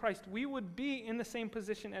us in Christ, we would be in the same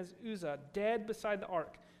position as Uzzah, dead beside the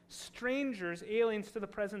ark, strangers, aliens to the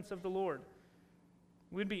presence of the Lord.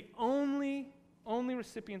 We'd be only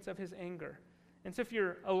recipients of his anger. And so if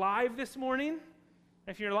you're alive this morning,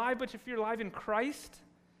 if you're alive in Christ,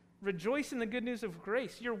 rejoice in the good news of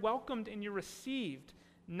grace. You're welcomed and you're received,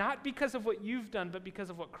 not because of what you've done, but because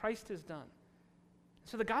of what Christ has done.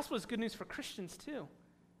 So the gospel is good news for Christians too.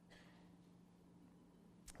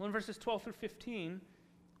 Well, in verses 12 through 15,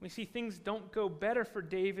 we see things don't go better for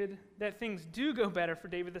David, that things do go better for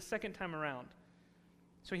David the second time around.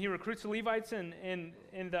 So he recruits the Levites and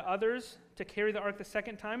the others to carry the ark the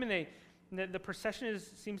second time, and the procession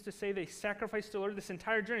seems to say they sacrifice to the Lord this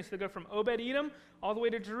entire journey. So they go from Obed-Edom all the way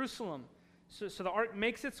to Jerusalem. So the ark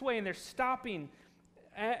makes its way, and they're stopping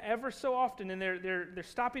ever so often, and they're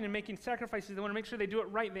stopping and making sacrifices. They want to make sure they do it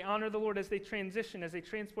right. They honor the Lord as they transition, as they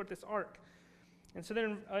transport this ark. And so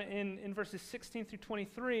then in verses 16 through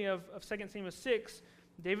 23 of 2 Samuel 6,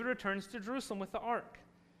 David returns to Jerusalem with the ark.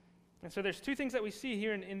 And so there's two things that we see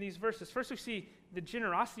here in these verses. First, we see the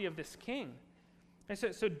generosity of this king. And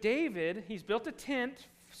so David, he's built a tent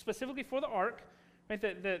specifically for the ark. Right?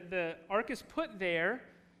 The ark is put there.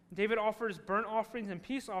 David offers burnt offerings and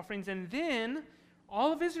peace offerings, and then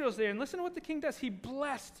all of Israel's there. And listen to what the king does. He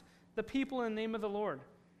blessed the people in the name of the Lord.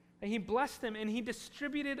 And he blessed them, and he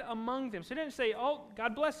distributed among them. So he didn't say, oh,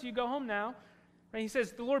 God bless you, go home now. Right? He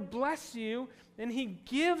says, the Lord bless you, and he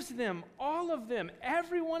gives them, all of them,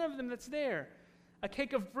 every one of them that's there, a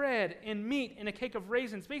cake of bread and meat and a cake of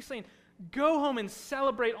raisins, basically saying, go home and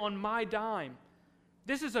celebrate on my dime.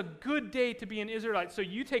 This is a good day to be an Israelite. So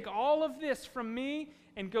you take all of this from me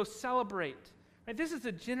and go celebrate. Right? This is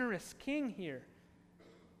a generous king here.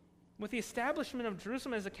 With the establishment of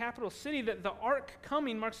Jerusalem as a capital city, that the ark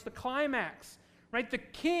coming marks the climax. Right? The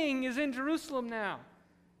king is in Jerusalem now.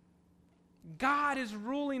 God is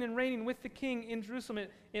ruling and reigning with the king in Jerusalem.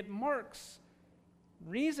 It marks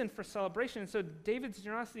reason for celebration. And so David's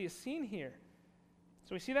generosity is seen here.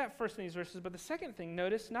 So we see that first in these verses. But the second thing,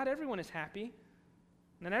 notice, not everyone is happy.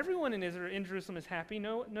 Not everyone in Jerusalem is happy.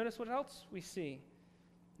 Notice what else we see.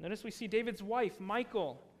 Notice we see David's wife,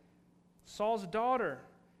 Michal, Saul's daughter.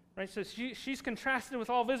 Right? So she's contrasted with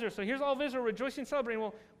all of Israel. So here's all of Israel rejoicing and celebrating.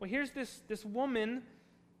 Well, here's this woman,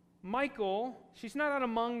 Michal. She's not out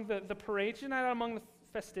among the parade. She's not out among the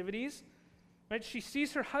festivities. Right? She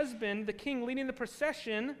sees her husband, the king, leading the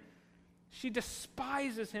procession. She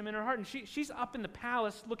despises him in her heart. And she's up in the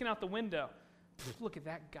palace looking out the window. Look at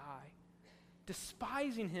that guy.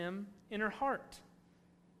 Despising him in her heart.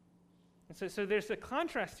 And so there's a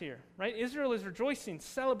contrast here. Right? Israel is rejoicing,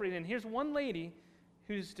 celebrating. And here's one lady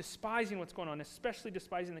who's despising what's going on, especially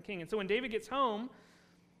despising the king. And so when David gets home,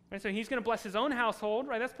 right, so he's going to bless his own household,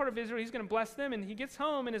 right? That's part of Israel. He's going to bless them, and he gets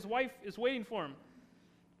home, and his wife is waiting for him.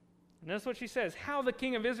 And notice what she says, how the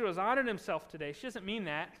king of Israel has honored himself today. She doesn't mean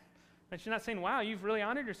that. Right? She's not saying, wow, you've really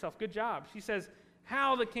honored yourself. Good job. She says,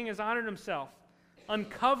 how the king has honored himself,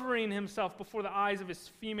 uncovering himself before the eyes of his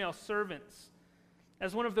female servants,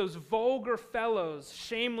 as one of those vulgar fellows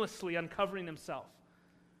shamelessly uncovering himself.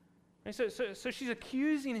 And so she's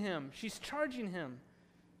accusing him. She's charging him.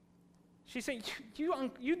 She's saying,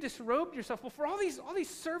 you disrobed yourself before all these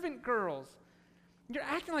servant girls. You're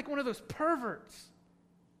acting like one of those perverts.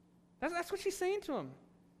 That's what she's saying to him.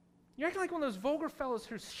 You're acting like one of those vulgar fellows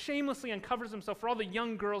who shamelessly uncovers himself for all the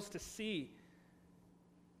young girls to see.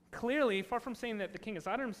 Clearly, far from saying that the king has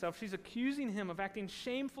honored himself, she's accusing him of acting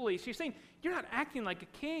shamefully. She's saying, you're not acting like a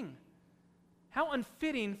king. How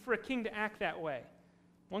unfitting for a king to act that way.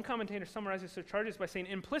 One commentator summarizes her charges by saying,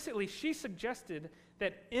 implicitly, she suggested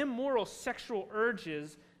that immoral sexual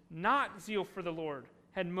urges, not zeal for the Lord,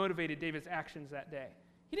 had motivated David's actions that day.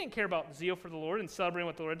 He didn't care about zeal for the Lord and celebrating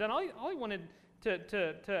what the Lord had done. All he wanted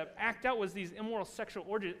to act out was these immoral sexual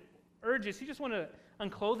urges. He just wanted to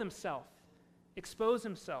unclothe himself, expose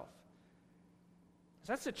himself.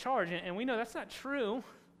 So that's the charge, and we know that's not true.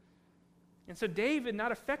 And so David,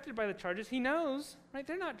 not affected by the charges, he knows, right,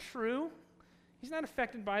 they're not true. He's not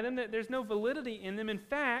affected by them, that there's no validity in them. In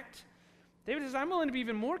fact, David says, I'm willing to be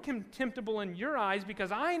even more contemptible in your eyes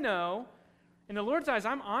because I know, in the Lord's eyes,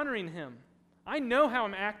 I'm honoring him. I know how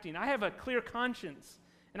I'm acting. I have a clear conscience.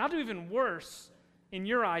 And I'll do even worse in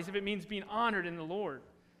your eyes if it means being honored in the Lord.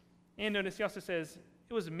 And notice he also says,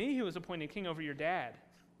 it was me who was appointed king over your dad.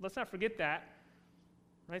 Let's not forget that.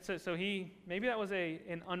 Right? So maybe that was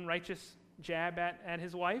an unrighteous jab at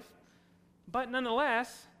his wife. But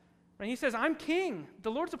nonetheless, right, he says, I'm king.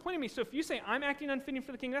 The Lord's appointed me. So if you say I'm acting unfitting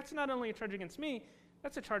for the king, that's not only a charge against me,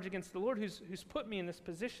 that's a charge against the Lord who's put me in this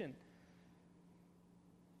position.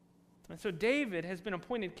 And so David has been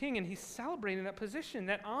appointed king, and he's celebrating that position,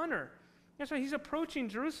 that honor. That's why he's approaching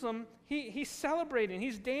Jerusalem. He's celebrating.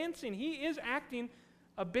 He's dancing. He is acting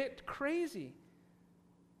a bit crazy.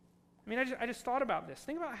 I mean, I just thought about this.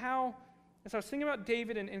 Think about how, as I was thinking about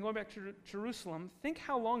David and going back to Jerusalem, think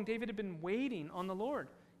how long David had been waiting on the Lord.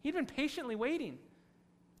 He'd been patiently waiting.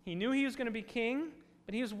 He knew he was going to be king,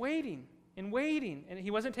 but he was waiting and waiting. And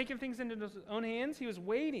he wasn't taking things into his own hands. He was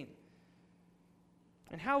waiting.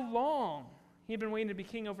 And how long he had been waiting to be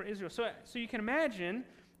king over Israel. So you can imagine,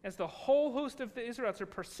 as the whole host of the Israelites are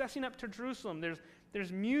processing up to Jerusalem,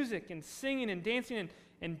 there's music and singing and dancing,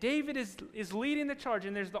 and David is leading the charge,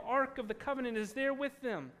 and there's the Ark of the Covenant is there with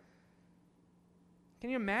them. Can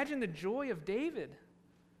you imagine the joy of David?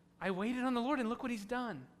 I waited on the Lord, and look what he's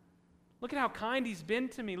done. Look at how kind he's been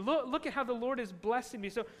to me. Look at how the Lord is blessing me.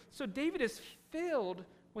 So David is filled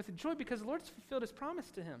with joy because the Lord's fulfilled his promise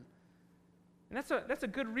to him. And that's a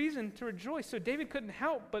good reason to rejoice. So David couldn't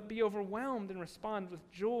help but be overwhelmed and respond with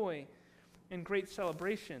joy and great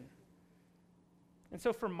celebration. And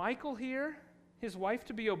so for Michal here, his wife,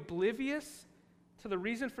 to be oblivious to the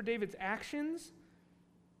reason for David's actions,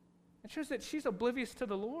 it shows that she's oblivious to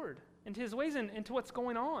the Lord and to his ways and to what's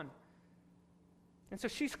going on. And so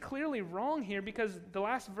she's clearly wrong here because the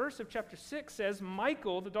last verse of chapter 6 says,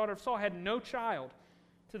 Michal, the daughter of Saul, had no child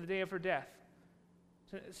to the day of her death.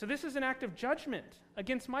 So this is an act of judgment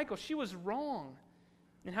against Michal. She was wrong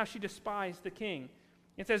in how she despised the king.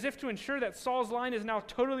 It's as if to ensure that Saul's line is now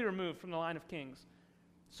totally removed from the line of kings.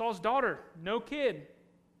 Saul's daughter, no kid.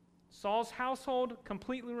 Saul's household,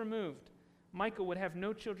 completely removed. Michal would have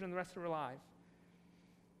no children the rest of her life.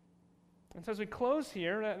 And so as we close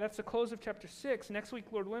here, that's the close of chapter 6. Next week,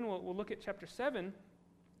 Lord willing, we'll look at chapter 7.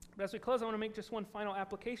 But as we close, I want to make just one final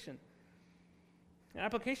application. An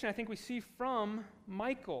application I think we see from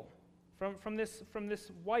Michal, from this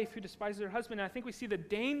wife who despises her husband. And I think we see the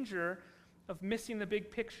danger of missing the big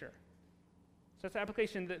picture. So that's the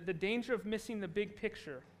application, the danger of missing the big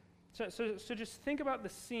picture. So just think about the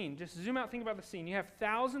scene. Just zoom out, think about the scene. You have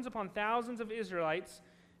thousands upon thousands of Israelites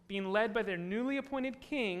being led by their newly appointed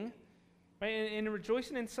king, right, and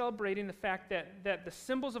rejoicing and celebrating the fact that the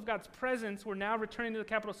symbols of God's presence were now returning to the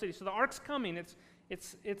capital city. So the ark's coming.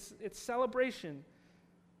 It's celebration.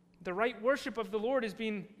 The right worship of the Lord is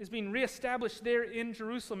being reestablished there in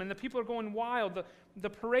Jerusalem, and the people are going wild. The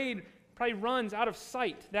parade probably runs out of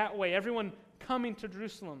sight that way, everyone coming to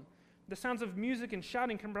Jerusalem. The sounds of music and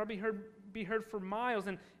shouting can probably be heard for miles,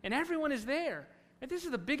 and everyone is there. And this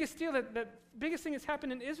is the biggest deal, that biggest thing that's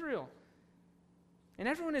happened in Israel. And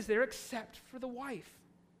everyone is there except for the wife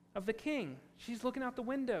of the king. She's looking out the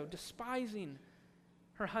window, despising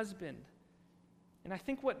her husband. And I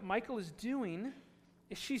think what Michal is doing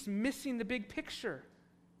is she's missing the big picture.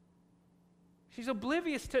 She's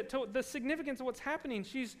oblivious to the significance of what's happening.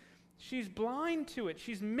 She's blind to it.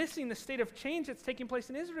 She's missing the state of change that's taking place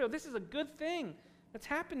in Israel. This is a good thing that's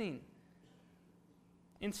happening.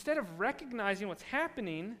 Instead of recognizing what's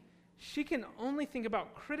happening, she can only think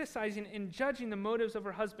about criticizing and judging the motives of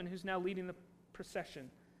her husband who's now leading the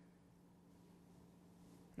procession.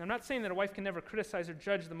 Now, I'm not saying that a wife can never criticize or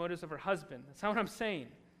judge the motives of her husband. That's not what I'm saying.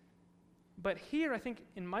 But here, I think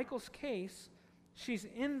in Michal's case, she's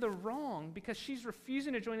in the wrong because she's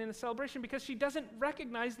refusing to join in the celebration because she doesn't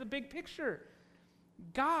recognize the big picture.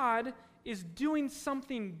 God is doing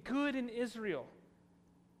something good in Israel.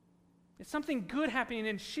 It's something good happening,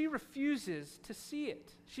 and she refuses to see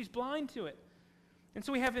it. She's blind to it. And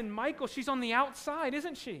so we have in Michal, she's on the outside,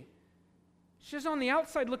 isn't she? She's on the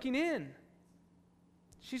outside looking in.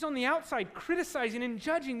 She's on the outside criticizing and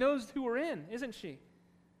judging those who are in, isn't she?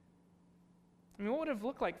 I mean, what would it have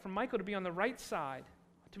looked like for Michal to be on the right side,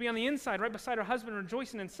 to be on the inside, right beside her husband,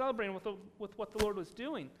 rejoicing and celebrating with what the Lord was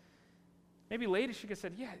doing? Maybe later she could have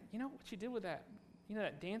said, yeah, you know what you did with that,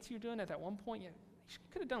 that dance you were doing at that one point? Yeah, she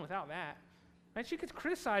could have done without that. Right? She could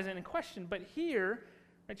criticize it and question, but here,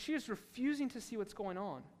 right, she is refusing to see what's going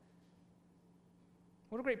on.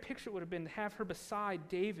 What a great picture it would have been to have her beside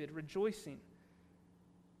David, rejoicing.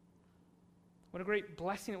 What a great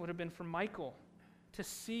blessing it would have been for Michal to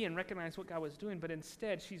see and recognize what God was doing, but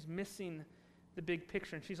instead she's missing the big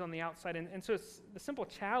picture, and she's on the outside. And so it's the simple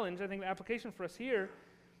challenge, I think the application for us here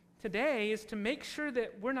today is to make sure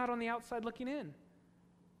that we're not on the outside looking in.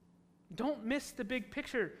 Don't miss the big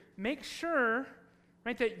picture. Make sure,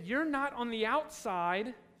 right, that you're not on the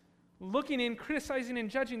outside looking in, criticizing and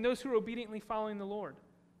judging those who are obediently following the Lord.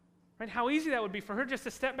 Right? How easy that would be for her just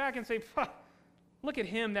to step back and say, look at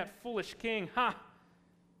him, that foolish king,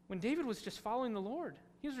 when David was just following the Lord.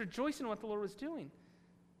 He was rejoicing in what the Lord was doing.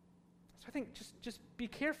 So I think just be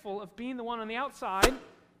careful of being the one on the outside,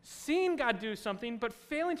 seeing God do something, but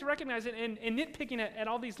failing to recognize it and nitpicking at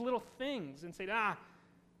all these little things and say,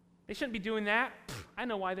 they shouldn't be doing that. I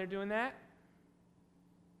know why they're doing that.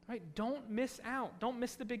 Right? Don't miss out. Don't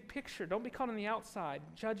miss the big picture. Don't be caught on the outside,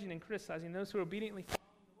 judging and criticizing those who are obediently following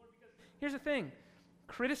the Lord. Because here's the thing.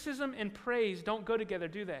 Criticism and praise don't go together,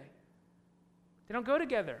 do they? They don't go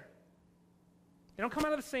together. They don't come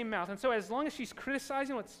out of the same mouth. And so as long as she's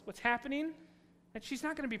criticizing what's happening, that she's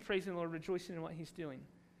not going to be praising the Lord, rejoicing in what he's doing.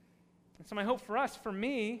 And so my hope for us, for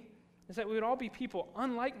me, is that we would all be people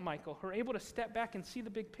unlike Michal, who are able to step back and see the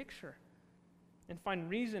big picture and find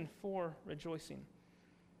reason for rejoicing.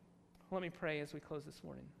 Let me pray as we close this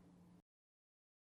morning.